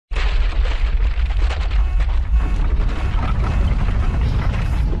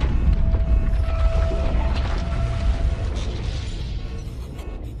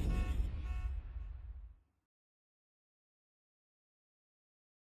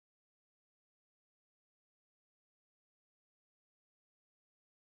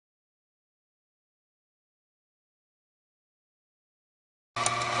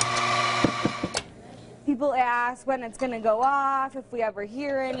People ask when it's going to go off, if we ever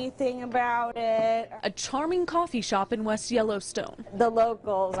hear anything about it. A charming coffee shop in West Yellowstone. The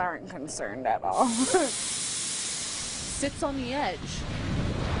locals aren't concerned at all. Sits on the edge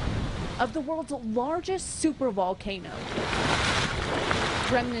of the world's largest supervolcano.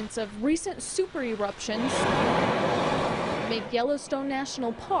 Remnants of recent super eruptions make Yellowstone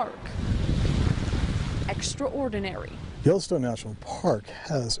National Park extraordinary. Yellowstone National Park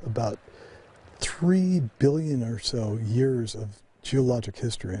has about 3 billion or so years of geologic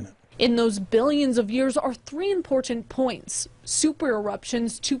history in it. In those billions of years are 3 important points: super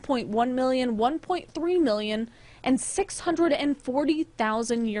eruptions 2.1 million, 1.3 million, and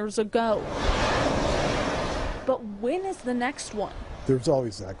 640,000 years ago. But when is the next one? There's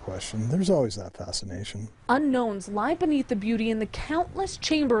always that question. There's always that fascination. Unknowns lie beneath the beauty in the countless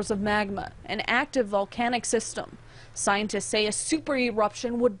chambers of magma, an active volcanic system. Scientists say a super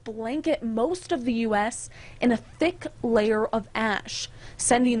eruption would blanket most of the U.S. in a thick layer of ash,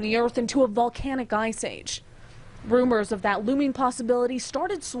 sending the Earth into a volcanic ice age. Rumors of that looming possibility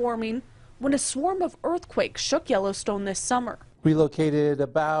started swarming when a swarm of earthquakes shook Yellowstone this summer. We located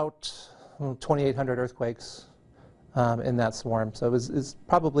about 2,800 earthquakes in that swarm. So it's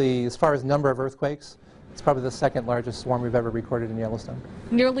probably, as far as number of earthquakes, it's probably the second largest swarm we've ever recorded in Yellowstone.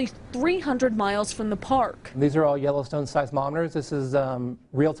 Nearly 300 miles from the park. These are all Yellowstone seismometers. This is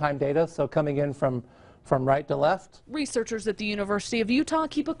real-time data, so coming in from right to left. Researchers at the University of Utah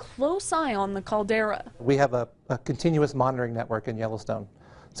keep a close eye on the caldera. We have a continuous monitoring network in Yellowstone.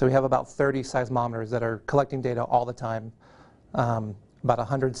 So we have about 30 seismometers that are collecting data all the time. About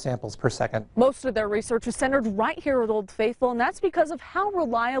 100 samples per second. Most of their research is centered right here at Old Faithful, and that's because of how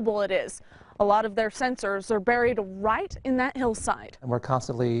reliable it is. A lot of their sensors are buried right in that hillside. And we're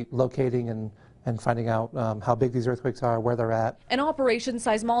constantly locating and finding out how big these earthquakes are, where they're at. And operations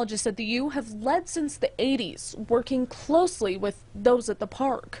seismologists at the U have led since the 80s, working closely with those at the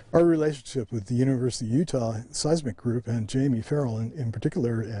park. Our relationship with the University of Utah Seismic Group and Jamie Farrell in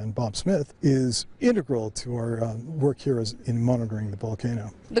particular and Bob Smith is integral to our work here in monitoring the volcano.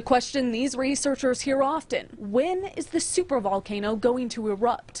 The question these researchers hear often: when is the supervolcano going to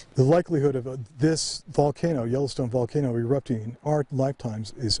erupt? The likelihood of this volcano, Yellowstone volcano, erupting in our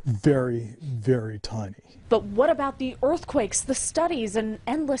lifetimes is very, very tiny. But what about the earthquakes, the studies, and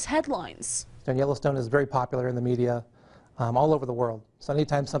endless headlines? And Yellowstone is very popular in the media all over the world. So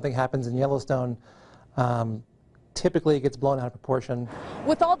anytime something happens in Yellowstone, typically it gets blown out of proportion.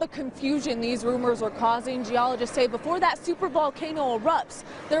 With all the confusion these rumors are causing, geologists say before that supervolcano erupts,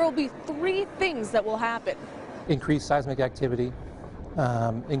 there will be 3 things that will happen. Increased seismic activity,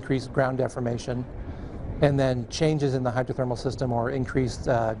 increased ground deformation, and then changes in the hydrothermal system or increased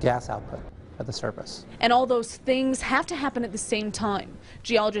gas output at the surface. And all those things have to happen at the same time.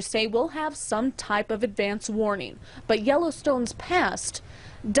 Geologists say we'll have some type of advance warning, but Yellowstone's past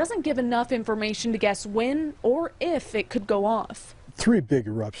doesn't give enough information to guess when or if it could go off. 3 big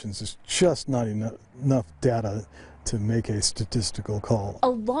eruptions is just not enough data to make a statistical call. A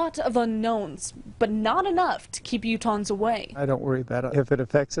lot of unknowns, but not enough to keep Utahns away. I don't worry about it. If it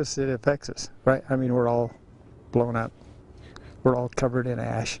affects us, it affects us, right? I mean, we're all blown up. We're all covered in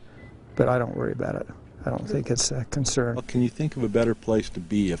ash, but I don't worry about it. I don't think it's a concern. Well, can you think of a better place to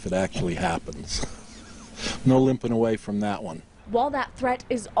be if it actually happens? No limping away from that one. While that threat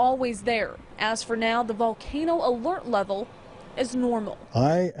is always there, as for now, the volcano alert level is normal.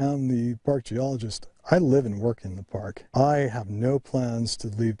 I am the park geologist. I live and work in the park. I have no plans to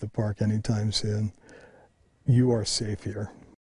leave the park anytime soon. You are safe here.